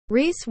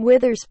Reese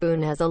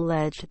Witherspoon has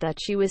alleged that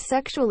she was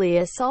sexually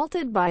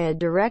assaulted by a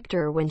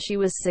director when she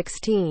was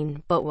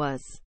 16, but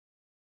was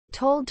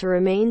told to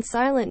remain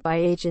silent by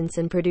agents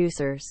and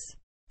producers.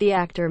 The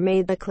actor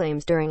made the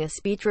claims during a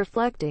speech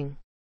reflecting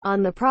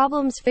on the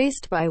problems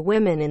faced by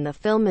women in the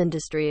film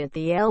industry at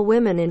the Yale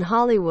Women in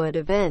Hollywood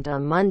event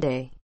on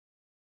Monday.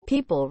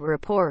 People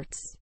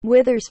reports.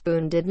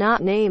 Witherspoon did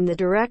not name the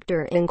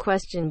director in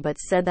question but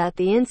said that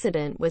the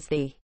incident was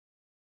the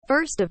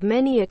first of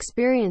many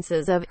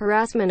experiences of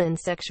harassment and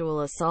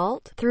sexual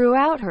assault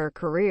throughout her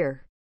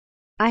career.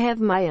 "I have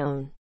my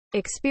own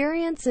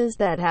experiences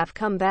that have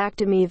come back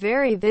to me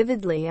very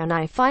vividly, and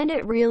I find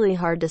it really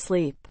hard to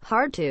sleep,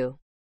 hard to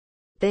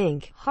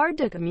think, hard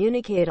to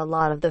communicate a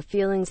lot of the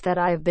feelings that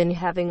I've been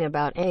having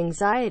about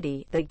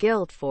anxiety, the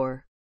guilt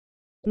for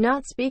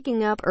not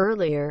speaking up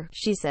earlier,"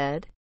 she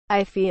said.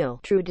 "I feel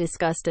true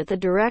disgust at the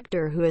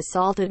director who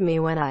assaulted me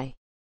when I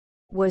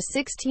was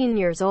 16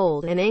 years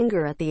old, and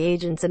anger at the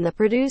agents and the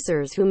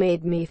producers who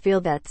made me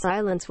feel that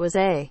silence was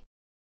a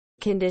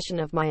condition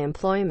of my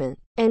employment.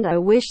 And I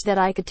wish that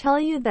I could tell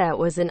you that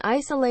was an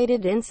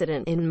isolated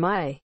incident in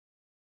my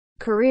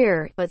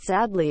career, but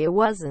sadly it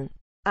wasn't.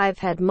 I've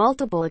had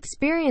multiple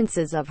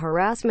experiences of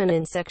harassment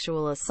and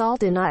sexual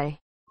assault, and I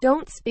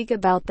don't speak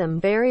about them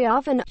very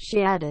often,"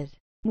 she added.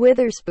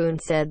 Witherspoon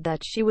said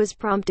that she was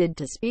prompted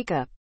to speak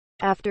up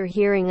after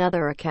hearing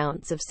other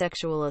accounts of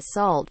sexual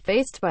assault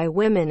faced by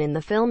women in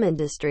the film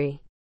industry.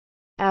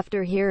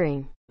 "After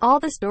hearing all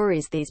the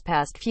stories these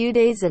past few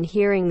days and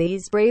hearing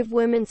these brave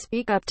women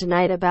speak up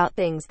tonight about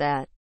things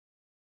that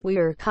we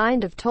are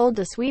kind of told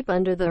to sweep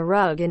under the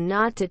rug and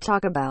not to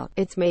talk about,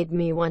 it's made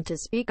me want to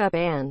speak up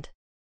and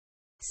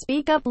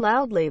speak up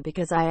loudly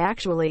because I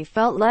actually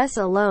felt less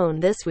alone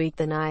this week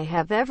than I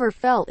have ever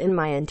felt in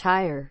my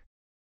entire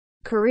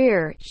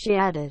career," she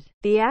added.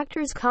 The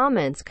actor's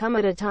comments come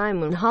at a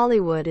time when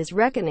Hollywood is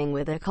reckoning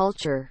with a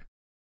culture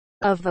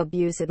of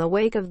abuse in the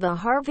wake of the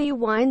Harvey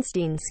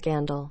Weinstein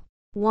scandal.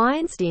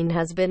 Weinstein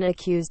has been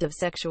accused of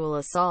sexual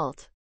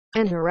assault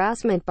and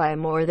harassment by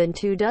more than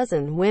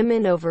 24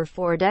 women over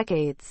 4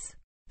 decades.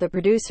 The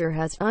producer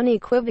has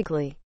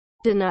unequivocally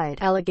denied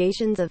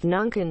allegations of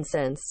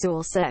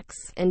non-consensual sex,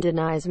 and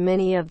denies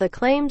many of the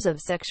claims of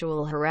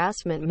sexual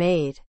harassment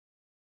made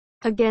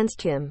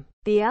against him.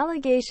 The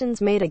allegations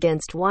made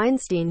against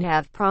Weinstein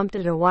have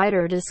prompted a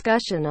wider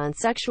discussion on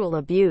sexual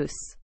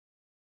abuse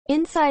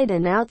inside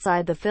and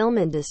outside the film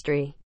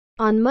industry.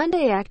 On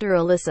Monday, actor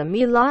Alyssa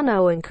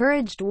Milano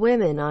encouraged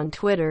women on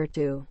Twitter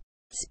to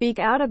speak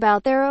out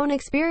about their own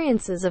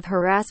experiences of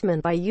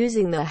harassment by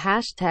using the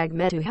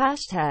 #MeToo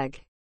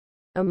hashtag.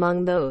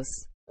 Among those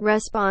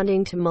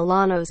responding to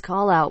Milano's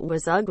call-out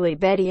was Ugly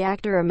Betty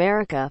actor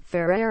America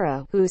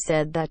Ferrera, who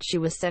said that she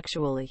was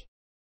sexually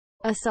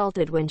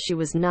assaulted when she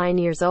was 9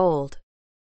 years old.